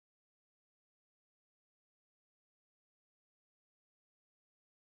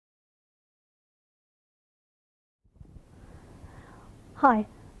Hi,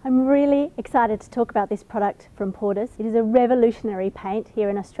 I'm really excited to talk about this product from Porter's. It is a revolutionary paint here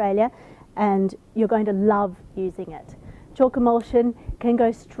in Australia and you're going to love using it. Chalk emulsion can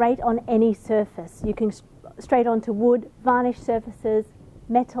go straight on any surface. You can straight onto wood, varnished surfaces,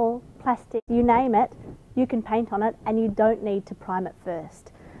 metal, plastic, you name it, you can paint on it and you don't need to prime it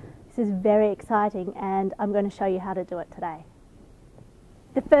first. This is very exciting and I'm going to show you how to do it today.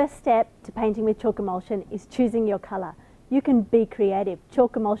 The first step to painting with chalk emulsion is choosing your colour. You can be creative.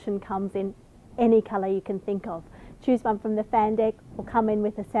 Chalk emulsion comes in any colour you can think of. Choose one from the fan deck or come in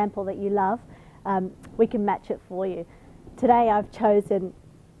with a sample that you love. We can match it for you. Today I've chosen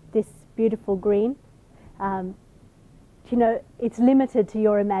this beautiful green. You know, it's limited to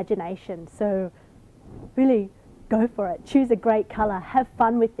your imagination, so really go for it. Choose a great colour. Have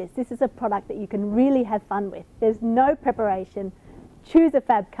fun with this. This is a product that you can really have fun with. There's no preparation. Choose a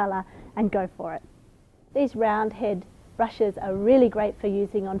fab colour and go for it. These round head brushes are really great for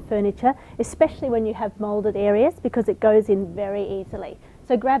using on furniture, especially when you have moulded areas, because it goes in very easily.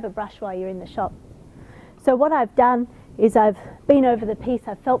 So grab a brush while you're in the shop. So what I've done is I've been over the piece,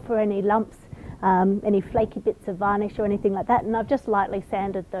 I've felt for any lumps, any flaky bits of varnish or anything like that, and I've just lightly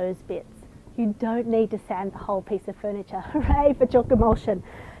sanded those bits. You don't need to sand the whole piece of furniture. Hooray for chalk emulsion.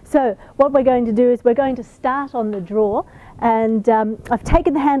 So what we're going to do is we're going to start on the drawer, and I've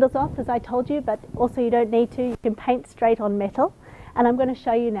taken the handles off as I told you, but also you don't need to. You can paint straight on metal, and I'm going to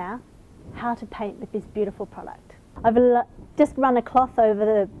show you now how to paint with this beautiful product. I've just run a cloth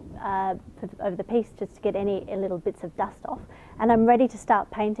over the piece just to get any little bits of dust off, and I'm ready to start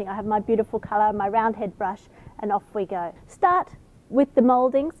painting. I have my beautiful colour, my round head brush, and off we go. Start with the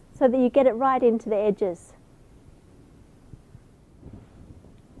mouldings so that you get it right into the edges.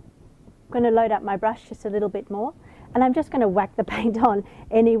 I'm going to load up my brush just a little bit more, and I'm just going to whack the paint on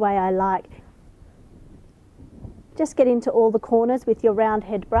any way I like. Just get into all the corners with your round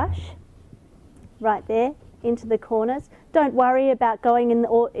head brush, right there, into the corners. Don't worry about going in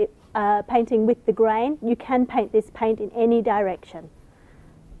painting with the grain. You can paint this paint in any direction.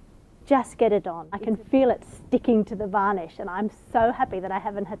 Just get it on. I can feel it sticking to the varnish, and I'm so happy that I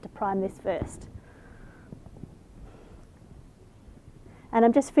haven't had to prime this first. And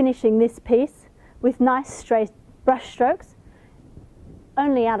I'm just finishing this piece with nice straight brush strokes,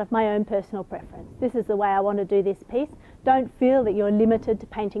 only out of my own personal preference. This is the way I want to do this piece. Don't feel that you're limited to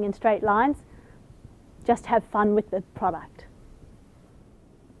painting in straight lines. Just have fun with the product.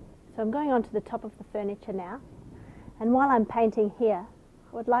 So I'm going on to the top of the furniture now, and while I'm painting here,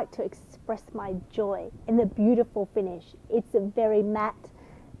 I would like to express my joy in the beautiful finish. It's a very matte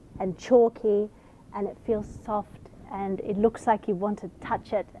and chalky, and it feels soft, and it looks like you want to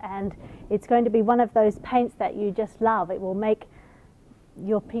touch it, and it's going to be one of those paints that you just love. It will make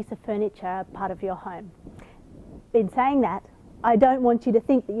your piece of furniture a part of your home. In saying that, I don't want you to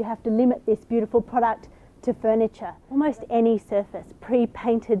think that you have to limit this beautiful product to furniture. Almost any surface,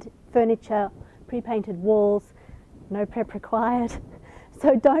 pre-painted furniture, pre-painted walls, no prep required.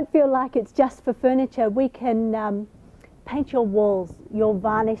 So don't feel like it's just for furniture. We can paint your walls, your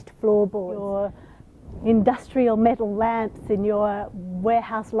varnished floorboards, your industrial metal lamps in your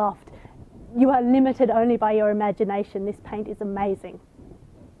warehouse loft. You are limited only by your imagination. This paint is amazing.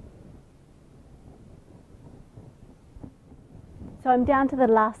 So I'm down to the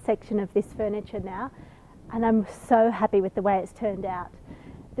last section of this furniture now, and I'm so happy with the way it's turned out.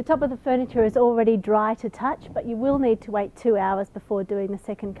 The top of the furniture is already dry to touch, but you will need to wait 2 hours before doing the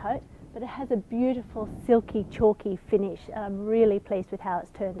second coat. But it has a beautiful silky chalky finish, and I'm really pleased with how it's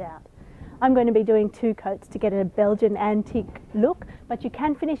turned out. I'm going to be doing 2 coats to get a Belgian antique look, but you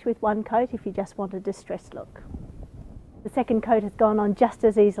can finish with 1 coat if you just want a distressed look. The second coat has gone on just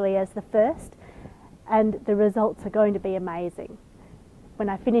as easily as the first, and the results are going to be amazing. When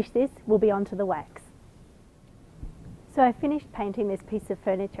I finish this, we'll be on to the wax. So I finished painting this piece of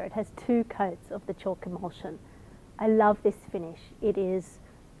furniture. It has 2 coats of the chalk emulsion. I love this finish. It is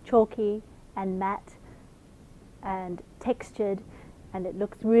chalky and matte and textured, and it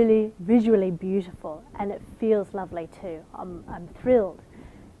looks really visually beautiful, and it feels lovely too. I'm thrilled.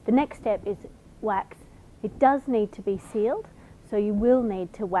 The next step is wax. It does need to be sealed, so you will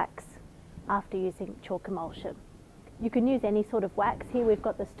need to wax after using chalk emulsion. You can use any sort of wax. Here we've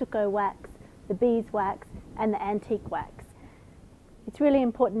got the Stucco wax, the beeswax, and the antique wax. It's really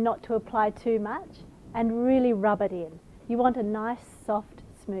important not to apply too much and really rub it in. You want a nice, soft,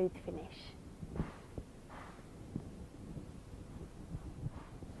 smooth finish.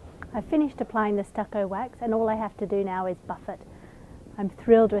 I've finished applying the stucco wax, and all I have to do now is buff it. I'm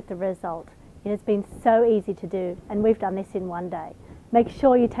thrilled with the result. It has been so easy to do, and we've done this in 1 day. Make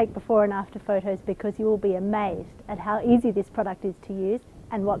sure you take before and after photos because you will be amazed at how easy this product is to use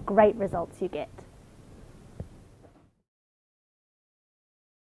and what great results you get.